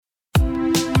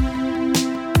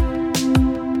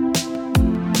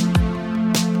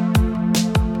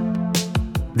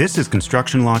This is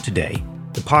Construction Law Today,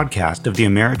 the podcast of the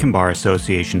American Bar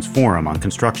Association's Forum on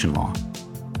Construction Law.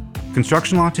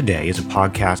 Construction Law Today is a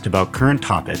podcast about current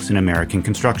topics in American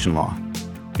construction law.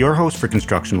 Your host for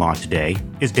Construction Law Today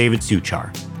is David Suchar.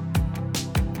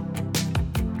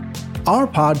 Our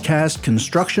podcast,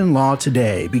 Construction Law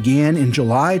Today, began in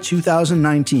July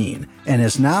 2019 and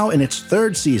is now in its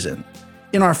third season.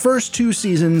 In our first two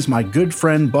seasons, my good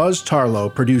friend Buzz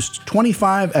Tarlow produced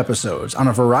 25 episodes on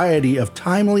a variety of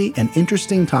timely and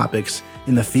interesting topics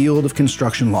in the field of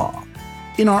construction law.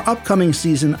 In our upcoming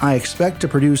season, I expect to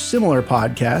produce similar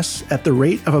podcasts at the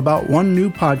rate of about one new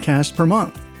podcast per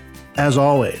month. As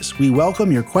always, we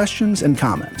welcome your questions and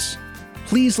comments.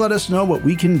 Please let us know what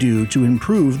we can do to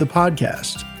improve the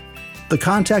podcast. The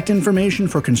contact information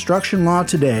for Construction Law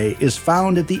Today is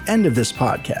found at the end of this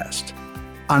podcast.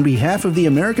 On behalf of the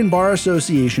American Bar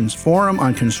Association's Forum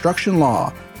on Construction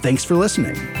Law, thanks for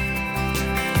listening.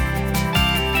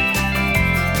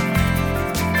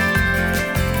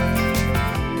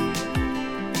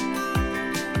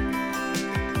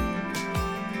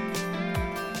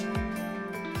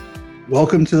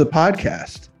 Welcome to the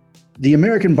podcast. The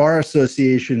American Bar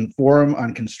Association Forum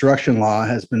on Construction Law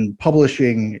has been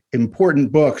publishing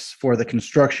important books for the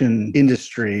construction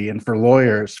industry and for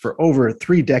lawyers for over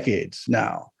 3 decades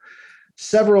now.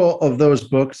 Several of those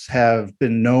books have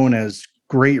been known as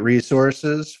great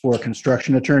resources for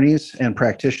construction attorneys and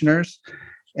practitioners,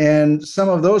 and some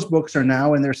of those books are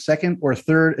now in their second or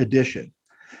third edition.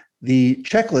 The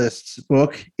Checklists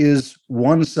book is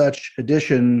one such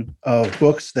edition of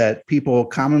books that people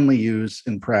commonly use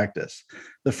in practice.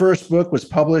 The first book was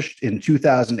published in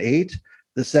 2008.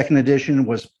 The second edition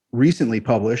was recently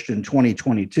published in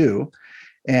 2022.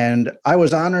 And I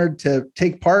was honored to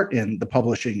take part in the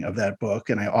publishing of that book,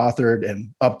 and I authored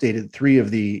and updated 3 of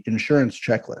the insurance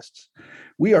checklists.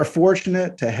 We are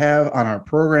fortunate to have on our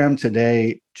program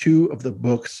today 2 of the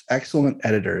book's excellent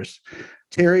editors.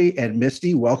 Terry and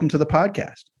Misty, welcome to the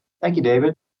podcast. Thank you,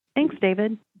 David. Thanks,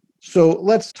 David. So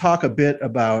let's talk a bit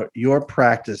about your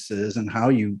practices and how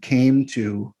you came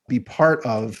to be part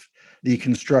of the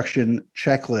Construction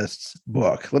Checklists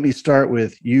book. Let me start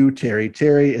with you, Terry.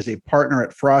 Terry is a partner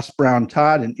at Frost Brown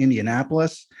Todd in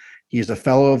Indianapolis. He is a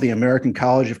fellow of the American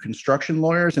College of Construction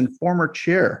Lawyers and former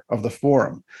chair of the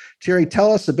Forum. Terry,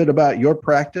 tell us a bit about your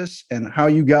practice and how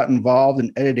you got involved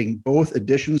in editing both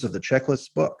editions of the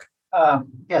Checklists book.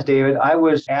 Yes, David. I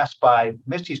was asked by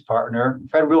Misty's partner,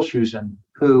 Fred Wilshusen,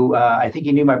 who I think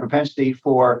he knew my propensity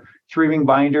for 3-ring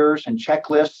binders and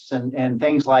checklists and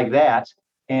things like that.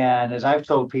 And as I've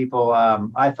told people,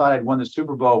 I thought I'd won the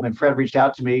Super Bowl when Fred reached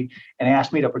out to me and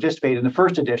asked me to participate in the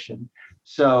first edition.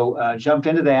 So jumped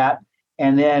into that.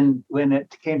 And then when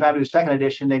it came time to the second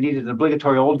edition, they needed an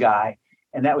obligatory old guy,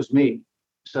 and that was me.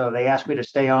 So they asked me to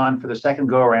stay on for the second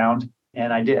go around,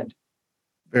 and I did.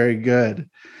 Very good.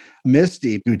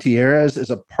 Misty Gutierrez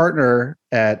is a partner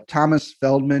at Thomas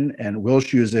Feldman and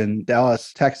Wilshusen,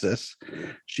 Dallas, Texas.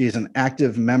 She's an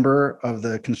active member of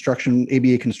the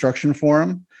ABA Construction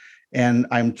Forum, and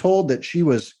I'm told that she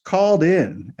was called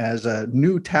in as a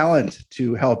new talent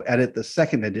to help edit the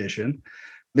second edition.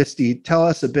 Misty, tell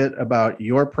us a bit about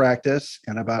your practice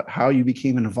and about how you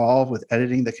became involved with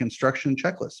editing the Construction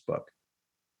Checklist book.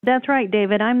 That's right,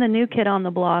 David. I'm the new kid on the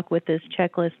block with this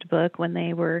checklist book. When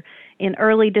they were in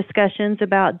early discussions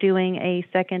about doing a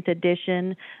second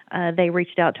edition, they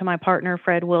reached out to my partner,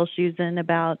 Fred Wilshusen,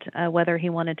 about whether he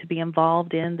wanted to be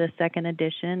involved in the second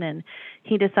edition, and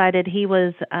he decided he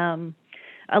was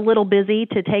a little busy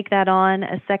to take that on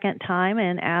a second time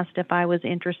and asked if I was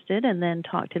interested, and then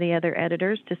talked to the other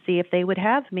editors to see if they would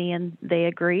have me, and they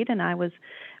agreed, and I was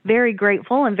very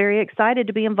grateful and very excited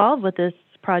to be involved with this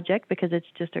project because it's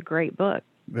just a great book.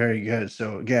 Very good.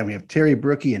 So again, we have Terry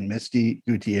Brookie and Misty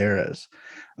Gutierrez.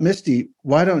 Misty,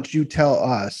 why don't you tell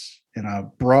us in a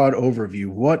broad overview,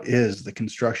 what is the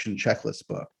Construction Checklist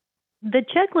book? The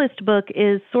checklist book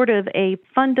is sort of a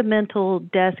fundamental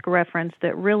desk reference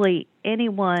that really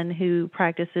anyone who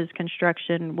practices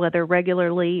construction, whether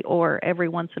regularly or every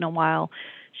once in a while,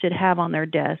 should have on their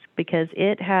desk, because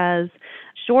it has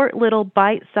short little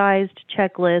bite-sized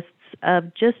checklists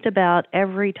of just about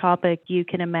every topic you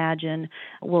can imagine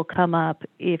will come up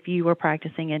if you were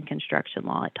practicing in construction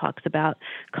law. It talks about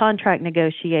contract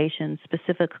negotiations,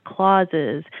 specific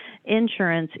clauses,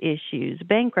 insurance issues,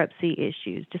 bankruptcy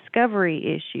issues, discovery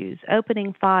issues,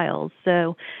 opening files.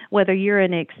 So whether you're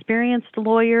an experienced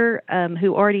lawyer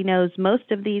who already knows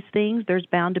most of these things, there's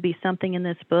bound to be something in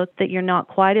this book that you're not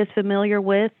quite as familiar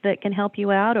with that can help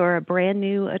you out, or a brand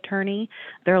new attorney,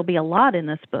 there'll be a lot in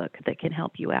this book that can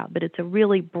help you out. But it's a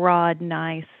really broad,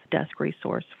 nice desk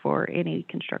resource for any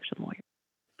construction lawyer.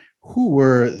 Who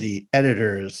were the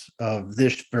editors of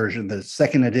this version, the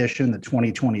second edition, the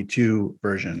 2022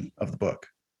 version of the book?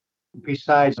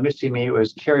 Besides Misty and me, it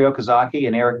was Kerry Okazaki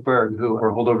and Eric Berg, who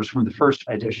were holdovers from the first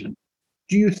edition.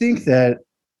 Do you think that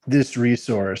this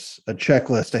resource, a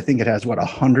checklist, I think it has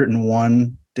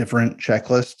 101 different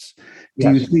checklists.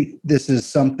 Do you think this is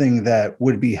something that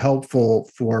would be helpful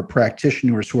for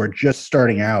practitioners who are just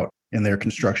starting out in their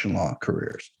construction law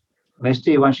careers?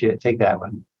 Misty, why don't you take that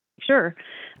one? Sure.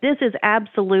 This is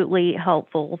absolutely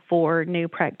helpful for new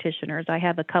practitioners. I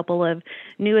have a couple of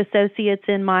new associates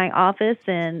in my office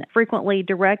and frequently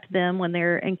direct them when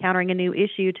they're encountering a new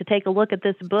issue to take a look at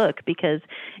this book because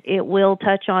it will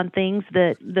touch on things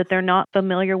that they're not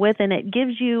familiar with, and it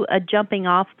gives you a jumping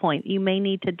off point. You may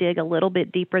need to dig a little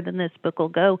bit deeper than this book will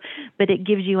go, but it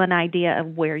gives you an idea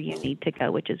of where you need to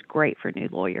go, which is great for new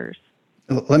lawyers.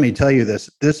 Let me tell you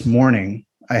this morning,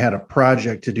 I had a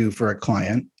project to do for a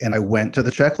client, and I went to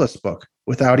the checklist book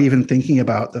without even thinking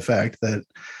about the fact that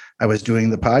I was doing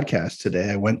the podcast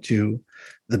today. I went to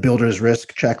the builder's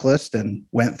risk checklist and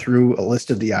went through a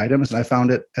list of the items, and I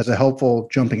found it as a helpful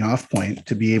jumping off point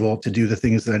to be able to do the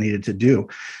things that I needed to do.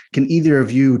 Can either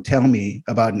of you tell me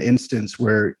about an instance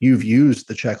where you've used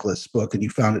the checklist book and you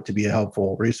found it to be a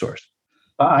helpful resource?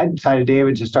 I decided,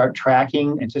 David, to start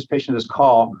tracking anticipation of this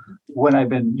call when I've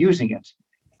been using it.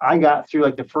 I got through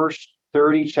like the first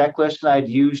 30 checklists, and I'd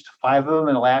used 5 of them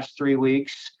in the last 3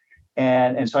 weeks.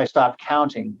 And so I stopped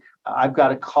counting. I've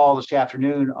got a call this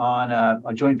afternoon on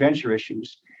joint venture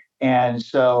issues. And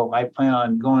so I plan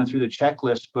on going through the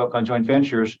checklist book on joint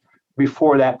ventures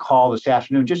before that call this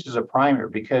afternoon, just as a primer,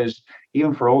 because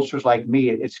even for oldsters like me,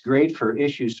 it's great for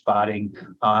issue spotting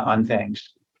on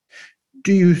things.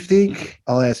 Do you think,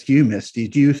 I'll ask you, Misty,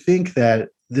 do you think that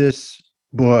this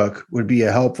book would be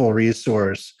a helpful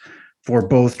resource for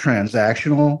both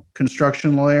transactional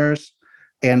construction lawyers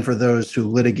and for those who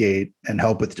litigate and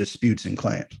help with disputes and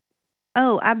claims?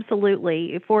 Oh,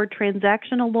 absolutely. For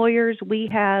transactional lawyers, we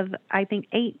have, I think,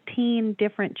 18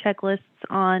 different checklists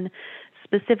on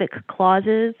specific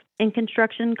clauses in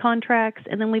construction contracts.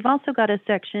 And then we've also got a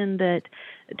section that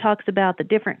talks about the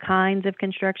different kinds of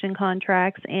construction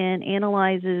contracts and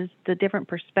analyzes the different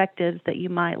perspectives that you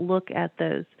might look at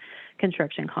those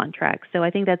construction contracts. So I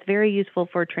think that's very useful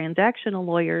for transactional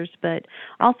lawyers, but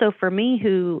also for me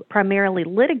who primarily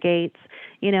litigates,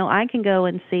 I can go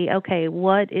and see, okay,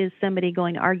 what is somebody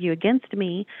going to argue against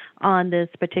me on this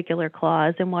particular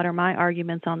clause, and what are my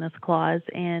arguments on this clause,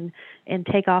 and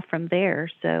take off from there.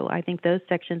 So I think those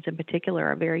sections in particular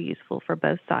are very useful for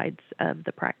both sides of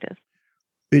the practice.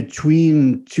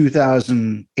 Between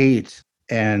 2008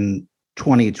 and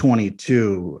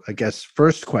 2022, I guess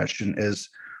first question is,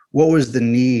 what was the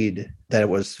need that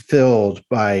was filled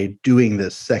by doing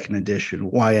this second edition?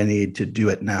 Why a need to do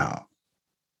it now?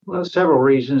 Well, several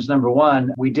reasons. Number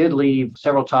one, we did leave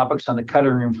several topics on the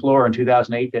cutting room floor in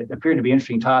 2008 that appeared to be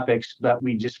interesting topics, but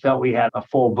we just felt we had a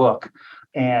full book.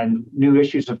 And new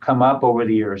issues have come up over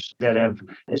the years that have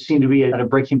seemed to be at a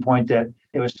breaking point that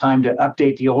it was time to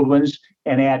update the old ones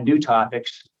and add new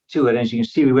topics to it. As you can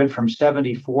see, we went from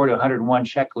 74 to 101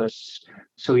 checklists.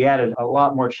 So we added a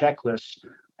lot more checklists.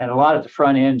 And a lot at the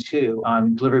front end, too,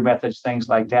 on delivery methods, things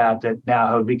like that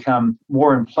now have become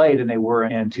more in play than they were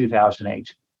in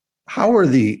 2008. How are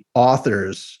the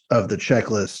authors of the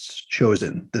checklists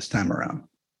chosen this time around?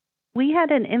 We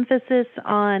had an emphasis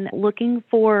on looking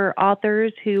for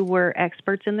authors who were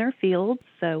experts in their fields.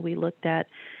 So we looked at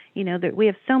that we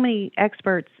have so many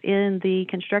experts in the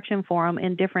construction forum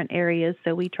in different areas,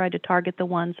 so we tried to target the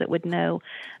ones that would know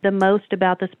the most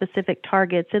about the specific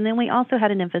targets. And then we also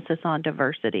had an emphasis on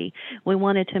diversity. We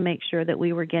wanted to make sure that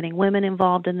we were getting women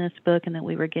involved in this book, and that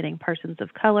we were getting persons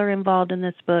of color involved in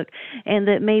this book, and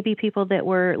that maybe people that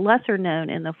were lesser known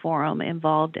in the forum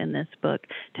involved in this book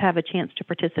to have a chance to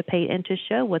participate and to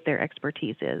show what their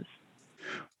expertise is.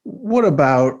 What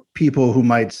about people who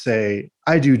might say,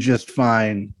 I do just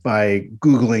fine by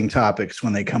Googling topics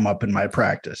when they come up in my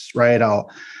practice, right?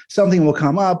 Something will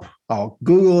come up, I'll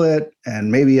Google it,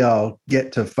 and maybe I'll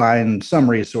get to find some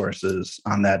resources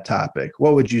on that topic.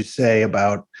 What would you say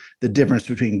about the difference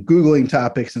between Googling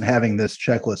topics and having this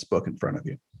checklist book in front of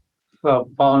you? Well,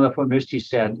 following up what Misty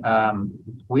said,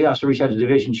 we also reached out to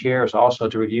division chairs also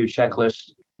to review checklists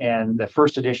and the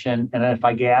first edition,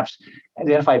 identify gaps,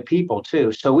 identify people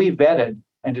too. So we vetted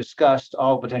and discussed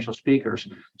all potential speakers.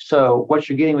 So what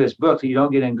you're getting with this book that you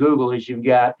don't get in Google is you've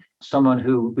got someone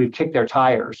who we've kicked their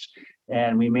tires,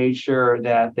 and we made sure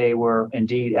that they were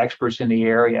indeed experts in the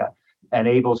area and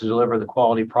able to deliver the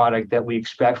quality product that we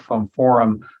expect from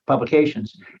forum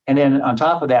publications. And then on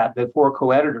top of that, the 4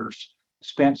 co-editors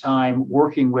spent time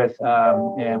working with,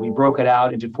 and we broke it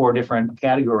out into 4 different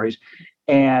categories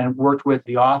and worked with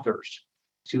the authors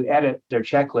to edit their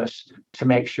checklists to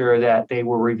make sure that they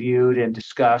were reviewed and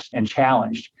discussed and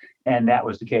challenged. And that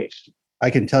was the case. I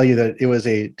can tell you that it was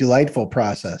a delightful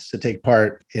process to take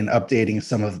part in updating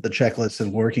some of the checklists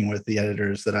and working with the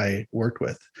editors that I worked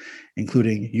with,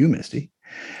 including you, Misty.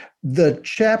 The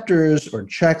chapters or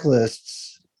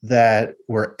checklists that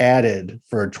were added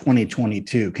for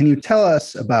 2022, can you tell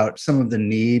us about some of the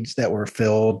needs that were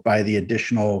filled by the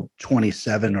additional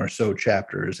 27 or so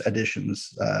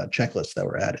additions, checklists that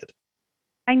were added?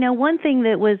 I know one thing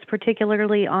that was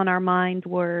particularly on our mind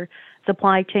were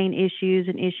supply chain issues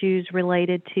and issues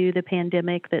related to the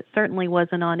pandemic that certainly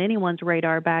wasn't on anyone's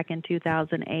radar back in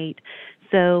 2008.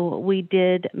 So we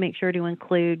did make sure to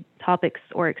include topics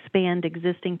or expand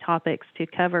existing topics to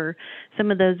cover some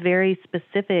of those very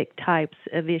specific types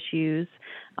of issues.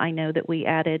 I know that we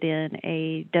added in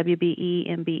a WBE,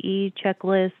 MBE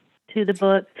checklist to the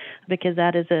book because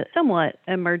that is a somewhat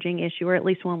emerging issue, or at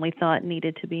least one we thought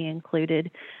needed to be included.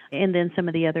 And then some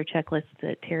of the other checklists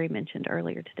that Terry mentioned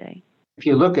earlier today. If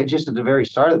you look at just at the very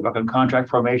start of the book on contract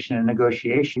formation and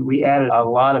negotiation, we added a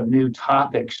lot of new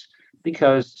topics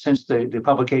because since the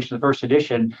publication of the first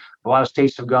edition, a lot of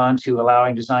states have gone to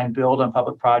allowing design build on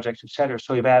public projects, et cetera.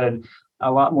 So we've added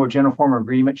a lot more general form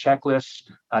agreement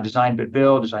checklists, design bid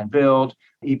build,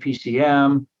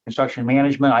 EPCM, construction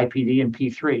management, IPD, and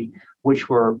P3, which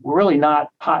were really not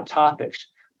hot topics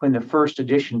when the first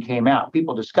edition came out.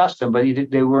 People discussed them, but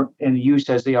they weren't in use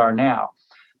as they are now.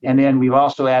 And then we've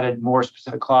also added more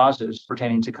specific clauses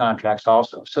pertaining to contracts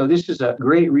also. So this is a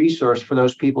great resource for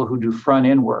those people who do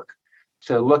front-end work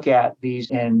to look at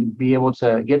these and be able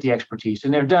to get the expertise.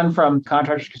 And they're done from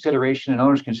contractor's consideration and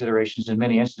owner's considerations in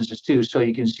many instances too, so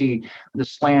you can see the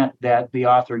slant that the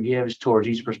author gives towards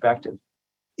each perspective.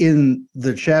 In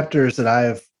the chapters that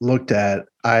I've looked at,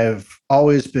 I've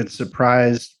always been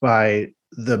surprised by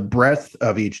the breadth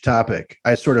of each topic.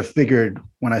 I sort of figured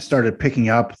when I started picking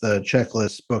up the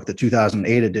checklist book, the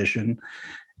 2008 edition,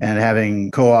 and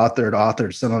having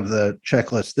authored some of the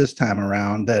checklists this time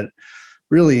around, that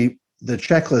really the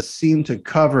checklists seem to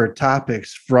cover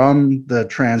topics from the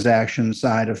transaction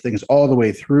side of things all the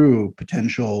way through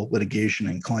potential litigation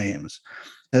and claims.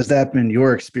 Has that been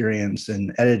your experience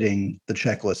in editing the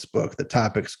checklist book? The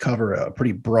topics cover a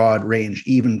pretty broad range,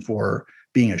 even for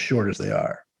being as short as they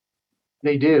are.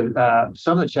 They do.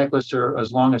 Some of the checklists are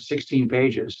as long as 16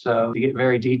 pages, so you get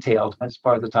very detailed. That's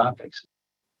part of the topics.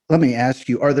 Let me ask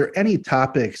you, are there any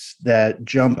topics that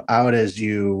jump out as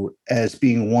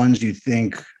being ones you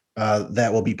think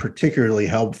that will be particularly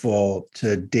helpful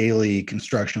to daily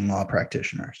construction law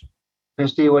practitioners?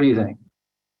 Misty, what do you think?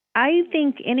 I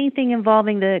think anything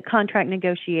involving the contract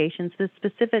negotiations, the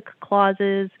specific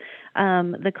clauses,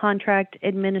 the contract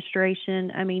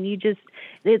administration. I mean,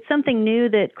 it's something new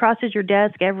that crosses your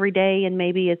desk every day, and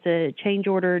maybe it's a change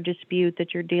order dispute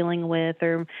that you're dealing with,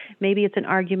 or maybe it's an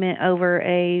argument over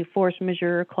a force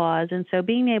majeure clause. And so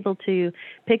being able to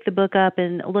pick the book up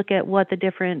and look at what the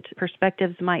different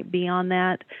perspectives might be on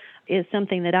that is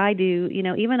something that I do,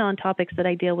 even on topics that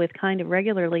I deal with kind of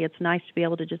regularly. It's nice to be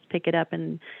able to just pick it up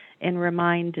and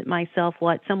remind myself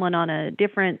what someone on a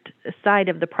different side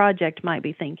of the project might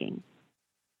be thinking.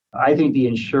 I think the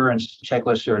insurance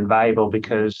checklists are invaluable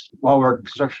because while we're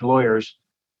construction lawyers,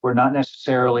 we're not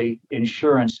necessarily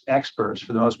insurance experts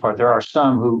for the most part. There are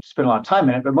some who spend a lot of time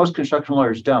in it, but most construction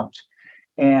lawyers don't.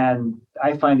 And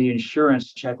I find the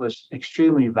insurance checklist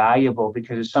extremely valuable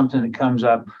because it's something that comes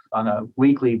up on a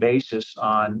weekly basis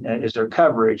on is there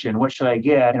coverage and what should I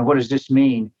get and what does this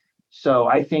mean? So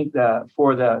I think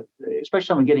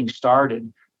especially when getting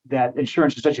started, that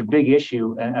insurance is such a big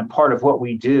issue and part of what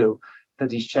we do, that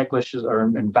these checklists are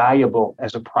invaluable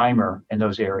as a primer in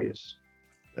those areas.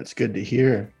 That's good to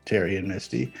hear, Terry and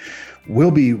Misty. We'll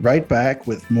be right back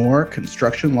with more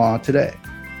Construction Law Today.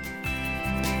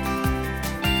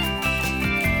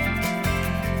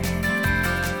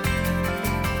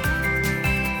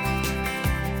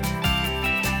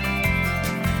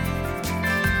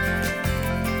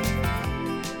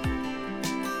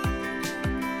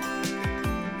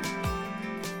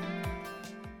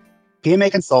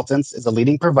 PMA Consultants is a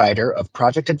leading provider of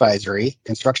project advisory,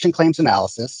 construction claims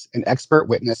analysis, and expert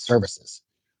witness services.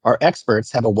 Our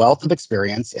experts have a wealth of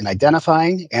experience in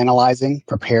identifying, analyzing,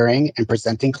 preparing, and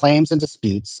presenting claims and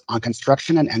disputes on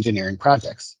construction and engineering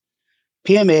projects.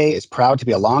 PMA is proud to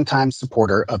be a longtime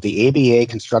supporter of the ABA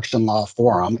Construction Law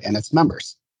Forum and its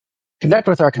members. Connect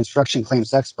with our construction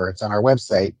claims experts on our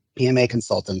website,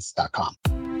 pmaconsultants.com.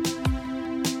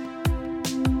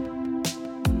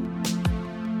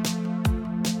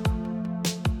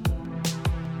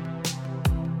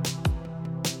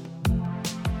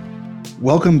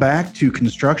 Welcome back to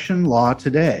Construction Law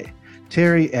Today.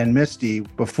 Terry and Misty,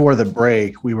 before the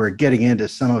break, we were getting into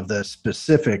some of the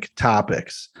specific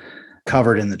topics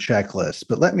covered in the checklist.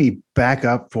 But let me back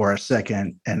up for a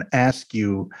second and ask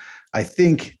you, I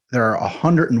think there are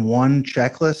 101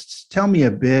 checklists. Tell me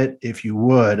a bit, if you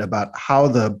would, about how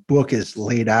the book is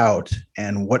laid out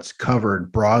and what's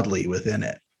covered broadly within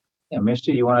it. Yeah,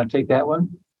 Misty, you want to take that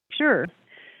one? Sure.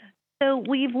 So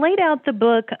we've laid out the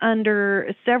book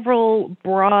under several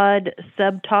broad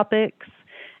subtopics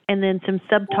and then some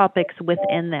subtopics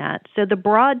within that. So the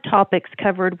broad topics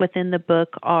covered within the book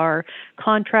are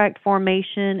contract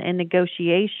formation and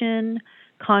negotiation,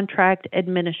 contract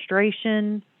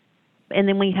administration, and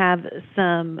then we have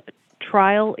some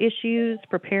trial issues,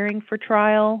 preparing for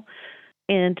trial,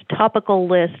 and topical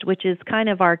list, which is kind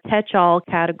of our catch-all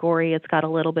category. It's got a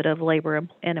little bit of labor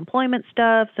and employment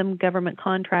stuff, some government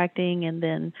contracting, and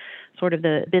then sort of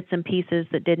the bits and pieces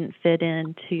that didn't fit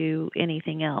into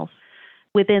anything else.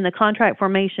 Within the contract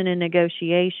formation and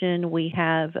negotiation, we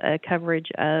have a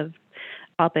coverage of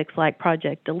topics like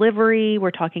project delivery.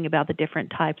 We're talking about the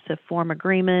different types of form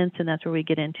agreements, and that's where we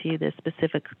get into the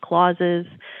specific clauses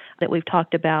that we've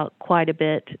talked about quite a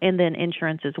bit, and then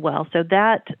insurance as well. So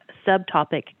that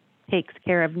subtopic takes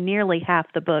care of nearly half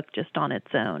the book just on its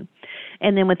own.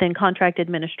 And then within contract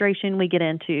administration, we get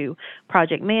into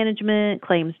project management,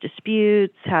 claims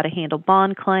disputes, how to handle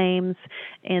bond claims,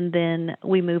 and then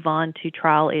we move on to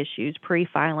trial issues,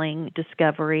 pre-filing,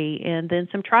 discovery, and then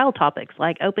some trial topics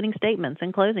like opening statements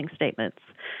and closing statements,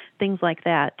 things like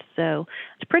that. So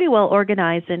it's pretty well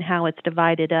organized in how it's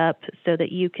divided up so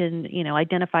that you can,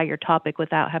 identify your topic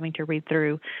without having to read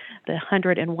through the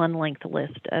 101 length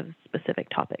list of specific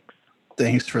topics.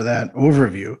 Thanks for that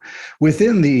overview.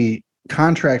 Within the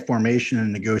contract formation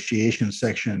and negotiation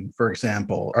section, for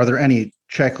example, are there any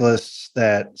checklists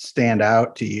that stand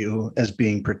out to you as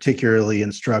being particularly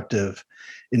instructive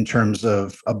in terms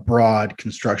of a broad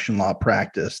construction law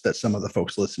practice that some of the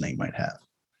folks listening might have?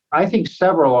 I think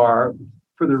several are,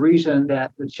 for the reason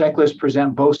that the checklists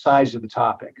present both sides of the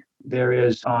topic. There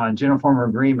is on general form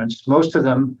agreements, most of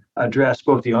them address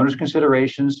both the owner's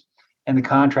considerations and the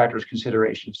contractor's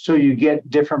considerations. So you get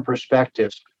different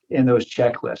perspectives in those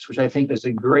checklists, which I think is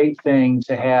a great thing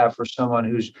to have for someone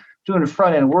who's doing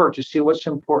front end work to see what's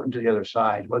important to the other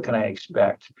side. What can I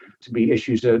expect to be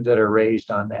issues that are raised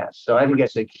on that? So I think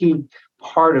that's a key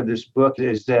part of this book,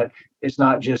 is that it's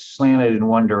not just slanted in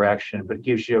one direction, but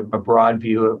gives you a broad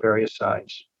view of various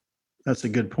sides. That's a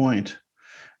good point.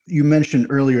 You mentioned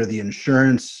earlier the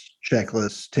insurance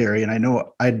checklist, Terry, and I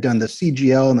know I'd done the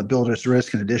CGL and the builder's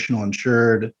risk and additional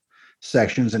insured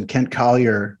sections, and Kent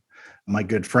Collier, my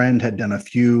good friend, had done a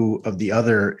few of the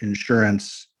other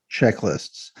insurance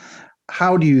checklists.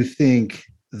 How do you think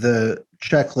the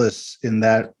checklists in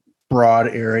that broad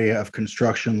area of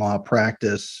construction law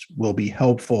practice will be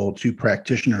helpful to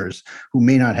practitioners who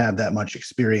may not have that much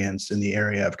experience in the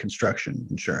area of construction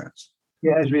insurance?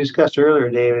 Yeah, as we discussed earlier,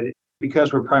 David,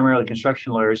 because we're primarily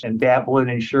construction lawyers and dabble in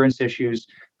insurance issues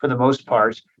for the most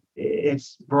part,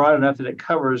 it's broad enough that it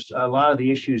covers a lot of the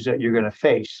issues that you're going to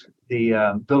face.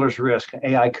 The builder's risk,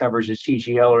 AI coverage, the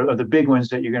CGL are the big ones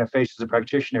that you're going to face as a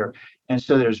practitioner. And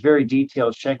so there's very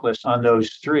detailed checklists on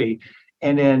those three.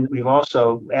 And then we've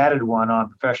also added one on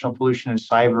professional pollution and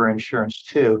cyber insurance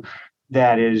too.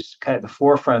 That is kind of the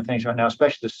forefront of things right now,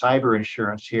 especially the cyber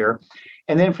insurance here.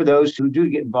 And then for those who do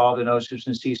get involved in OSIPs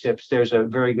and CSIPs, there's a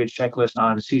very good checklist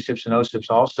on CSIPs and OSIPs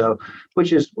also,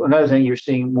 which is another thing you're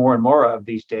seeing more and more of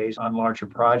these days on larger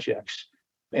projects.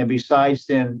 And besides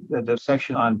then the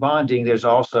section on bonding, there's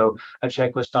also a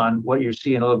checklist on what you're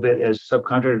seeing a little bit as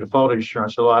subcontractor default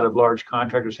insurance. A lot of large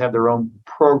contractors have their own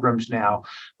programs now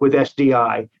with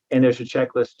SDI, and there's a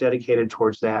checklist dedicated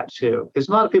towards that too. Because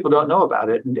a lot of people don't know about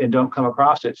it and don't come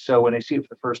across it. So when they see it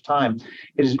for the first time,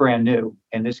 it is brand new.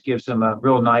 And this gives them a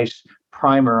real nice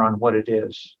primer on what it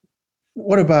is.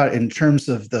 What about in terms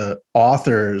of the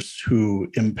authors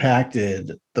who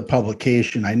impacted the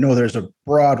publication? I know there's a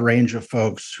broad range of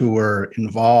folks who were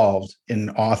involved in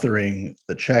authoring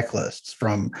the checklists,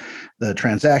 from the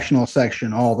transactional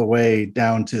section all the way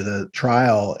down to the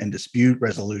trial and dispute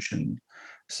resolution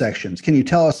sections. Can you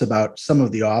tell us about some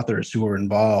of the authors who were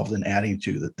involved in adding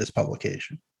to this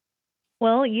publication?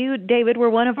 Well, you, David, were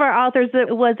one of our authors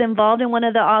that was involved, and one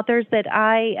of the authors that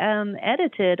I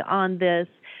edited on this.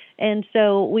 And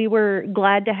so we were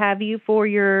glad to have you for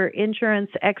your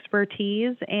insurance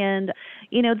expertise and,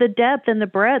 the depth and the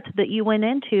breadth that you went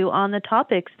into on the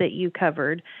topics that you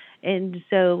covered. And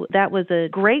so that was a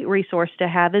great resource to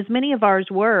have, as many of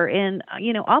ours were. And,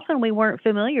 often we weren't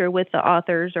familiar with the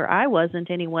authors, or I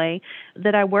wasn't anyway,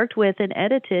 that I worked with and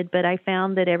edited, but I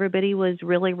found that everybody was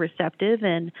really receptive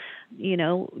and,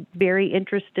 very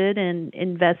interested and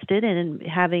invested in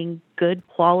having good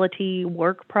quality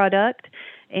work product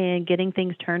and getting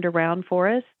things turned around for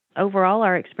us. Overall,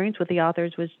 our experience with the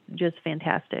authors was just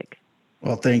fantastic.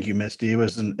 Well, thank you, Misty. It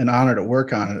was an honor to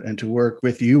work on it and to work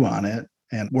with you on it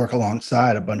and work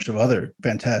alongside a bunch of other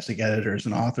fantastic editors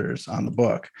and authors on the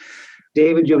book.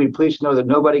 David, you'll be pleased to know that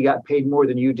nobody got paid more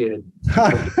than you did.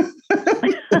 That's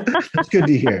good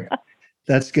to hear.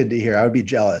 That's good to hear. I would be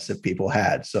jealous if people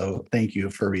had. So thank you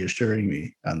for reassuring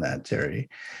me on that, Terry.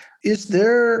 Is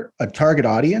there a target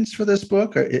audience for this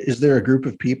book? Or is there a group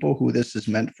of people who this is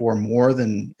meant for more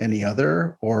than any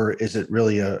other? Or is it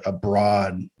really a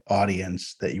broad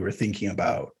audience that you were thinking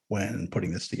about when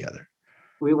putting this together?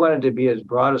 We wanted to be as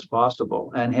broad as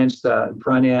possible, and hence the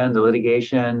front end, the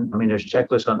litigation. I mean, there's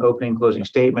checklists on opening, closing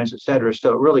statements, et cetera.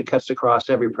 So it really cuts across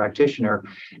every practitioner.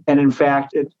 And in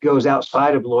fact, it goes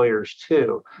outside of lawyers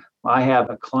too. I have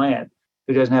a client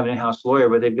who doesn't have an in-house lawyer,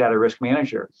 but they've got a risk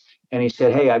manager. And he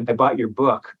said, "Hey, I bought your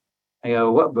book." I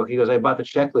go, "What book?" He goes, "I bought the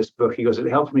checklist book." He goes, "It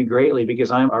helped me greatly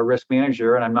because I'm a risk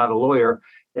manager and I'm not a lawyer.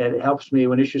 And it helps me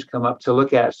when issues come up to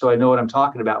look at so I know what I'm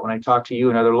talking about when I talk to you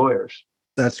and other lawyers."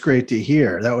 That's great to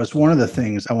hear. That was one of the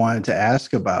things I wanted to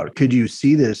ask about. Could you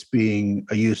see this being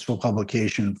a useful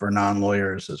publication for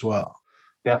non-lawyers as well?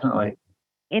 Definitely.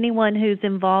 Anyone who's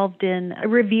involved in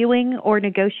reviewing or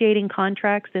negotiating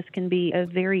contracts, this can be a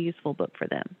very useful book for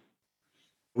them.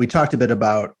 We talked a bit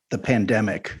about the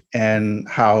pandemic and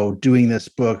how doing this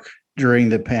book during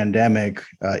the pandemic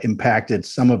impacted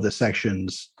some of the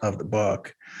sections of the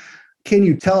book. Can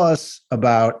you tell us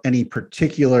about any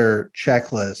particular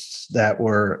checklists that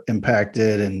were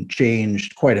impacted and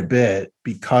changed quite a bit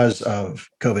because of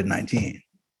COVID-19?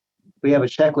 We have a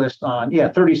checklist on,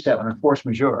 37 on force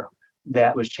majeure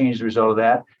that was changed as a result of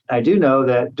that. I do know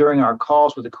that during our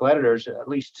calls with the co-editors, at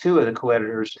least two of the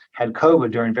co-editors had COVID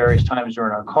during various times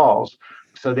during our calls.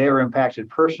 So they were impacted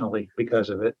personally because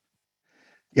of it.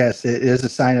 Yes, it is a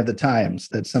sign of the times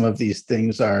that some of these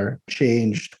things are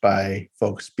changed by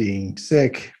folks being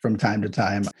sick from time to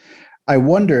time. I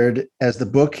wondered, as the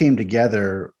book came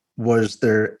together, was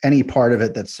there any part of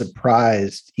it that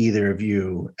surprised either of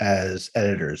you as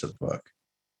editors of the book?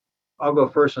 I'll go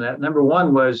first on that. Number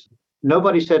one was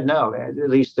nobody said no, at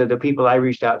least the people I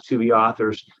reached out to, the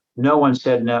authors, no one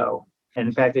said no. And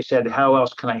in fact, they said, "How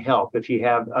else can I help? If you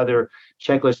have other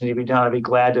checklists that need to be done, I'd be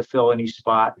glad to fill any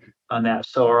spot on that."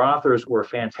 So our authors were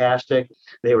fantastic.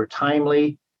 They were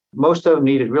timely. Most of them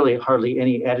needed really hardly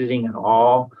any editing at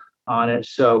all on it.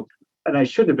 So, and I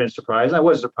shouldn't have been surprised. I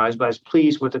was surprised, but I was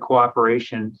pleased with the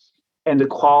cooperation and the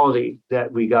quality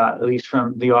that we got, at least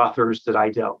from the authors that I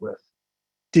dealt with.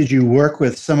 Did you work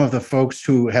with some of the folks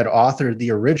who had authored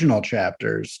the original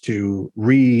chapters to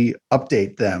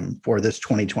re-update them for this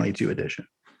 2022 edition?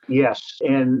 Yes,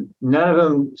 and none of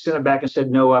them sent it back and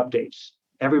said no updates.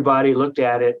 Everybody looked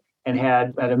at it and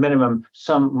had, at a minimum,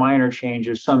 some minor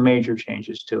changes, some major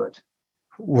changes to it.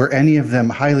 Were any of them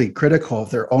highly critical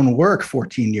of their own work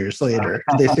 14 years later?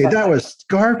 They say, "That was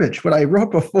garbage. What I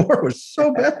wrote before was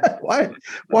so bad.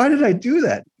 Why did I do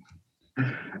that?"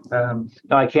 No,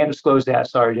 I can't disclose that.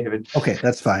 Sorry, David. Okay,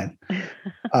 that's fine.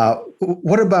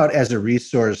 What about as a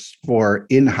resource for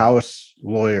in-house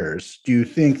lawyers? Do you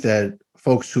think that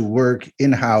folks who work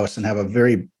in-house and have a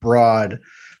very broad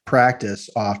practice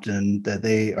often that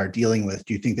they are dealing with,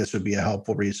 do you think this would be a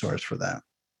helpful resource for them?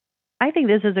 I think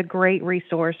this is a great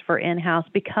resource for in-house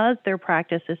because their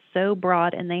practice is so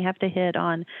broad and they have to hit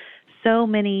on so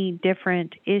many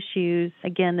different issues.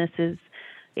 Again,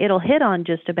 it'll hit on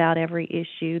just about every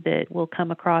issue that will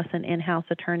come across an in-house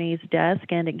attorney's desk,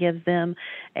 and it gives them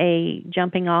a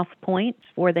jumping off point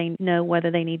where they know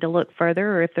whether they need to look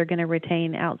further or if they're going to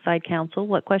retain outside counsel,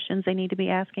 what questions they need to be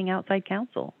asking outside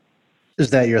counsel. Is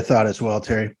that your thought as well,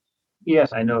 Terry?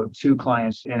 Yes, I know two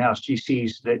clients, in-house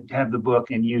GCs, that have the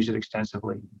book and use it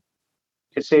extensively.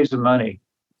 It saves them money.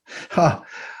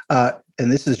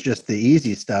 And this is just the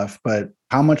easy stuff, but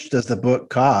how much does the book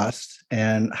cost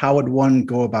and how would one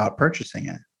go about purchasing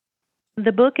it?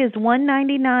 The book is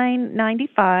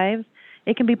 $199.95.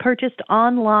 It can be purchased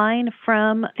online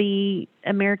from the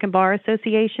American Bar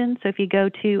Association. So if you go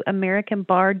to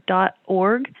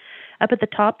americanbar.org, Up at the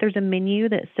top, there's a menu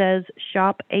that says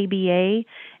Shop ABA.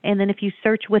 And then if you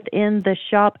search within the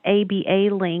Shop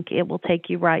ABA link, it will take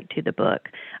you right to the book.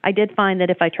 I did find that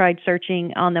if I tried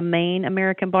searching on the main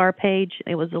American Bar page,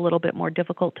 it was a little bit more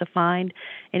difficult to find.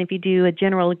 And if you do a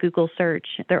general Google search,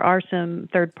 there are some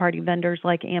third-party vendors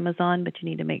like Amazon, but you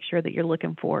need to make sure that you're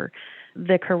looking for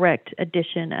the correct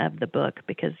edition of the book,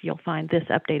 because you'll find this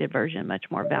updated version much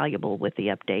more valuable with the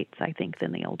updates, I think,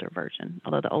 than the older version,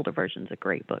 although the older version is a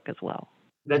great book as well.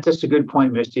 That's just a good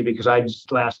point, Misty, because I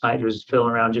just last night was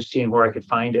fiddling around just seeing where I could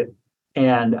find it.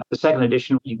 And the second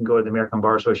edition, you can go to the American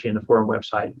Bar Association, the forum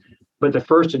website. But the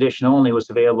first edition only was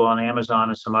available on Amazon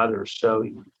and some others. So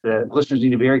the listeners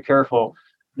need to be very careful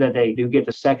that they do get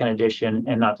the second edition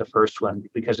and not the first one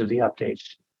because of the updates.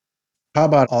 How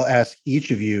about I'll ask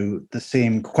each of you the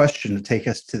same question to take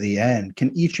us to the end.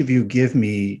 Can each of you give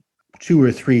me 2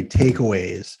 or 3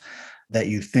 takeaways that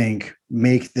you think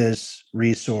make this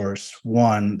resource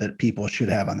one that people should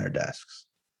have on their desks?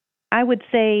 I would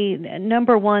say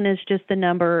number one is just the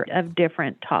number of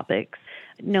different topics.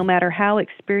 No matter how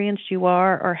experienced you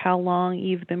are or how long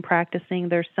you've been practicing,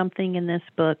 there's something in this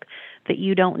book that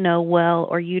you don't know well,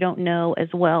 or you don't know as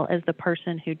well as the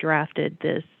person who drafted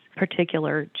this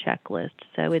particular checklist.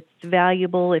 So it's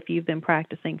valuable if you've been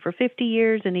practicing for 50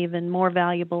 years, and even more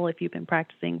valuable if you've been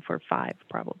practicing for 5,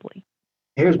 probably.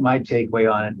 Here's my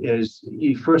takeaway on it is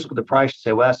you first look at the price and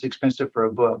say, well, that's expensive for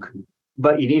a book.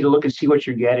 But you need to look and see what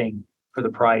you're getting for the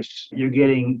price. You're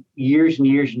getting years and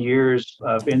years and years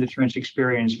of industry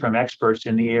experience from experts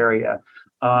in the area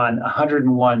on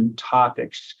 101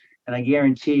 topics. And I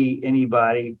guarantee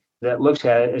anybody that looks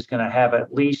at it is going to have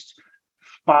at least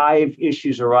 5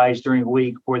 issues arise during the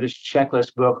week where this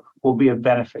checklist book will be of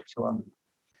benefit to them.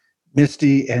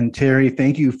 Misty and Terry,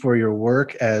 thank you for your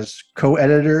work as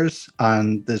co-editors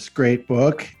on this great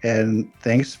book. And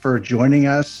thanks for joining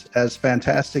us as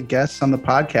fantastic guests on the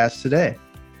podcast today.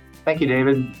 Thank you,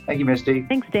 David. Thank you, Misty.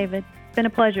 Thanks, David. It's been a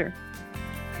pleasure.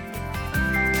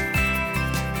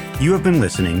 You have been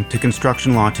listening to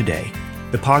Construction Law Today,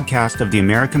 the podcast of the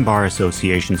American Bar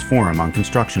Association's Forum on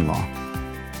Construction Law.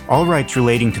 All rights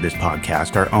relating to this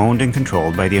podcast are owned and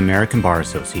controlled by the American Bar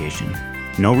Association.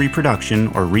 No reproduction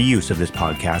or reuse of this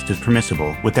podcast is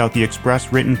permissible without the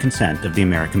express written consent of the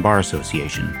American Bar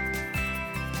Association.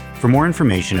 For more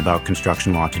information about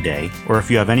Construction Law Today, or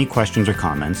if you have any questions or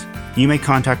comments, you may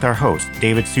contact our host,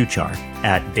 David Suchar,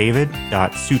 at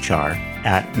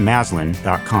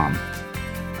david.suchar@maslin.com.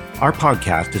 Our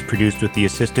podcast is produced with the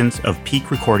assistance of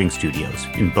Peak Recording Studios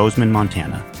in Bozeman,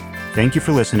 Montana. Thank you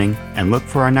for listening, and look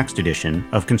for our next edition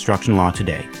of Construction Law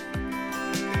Today.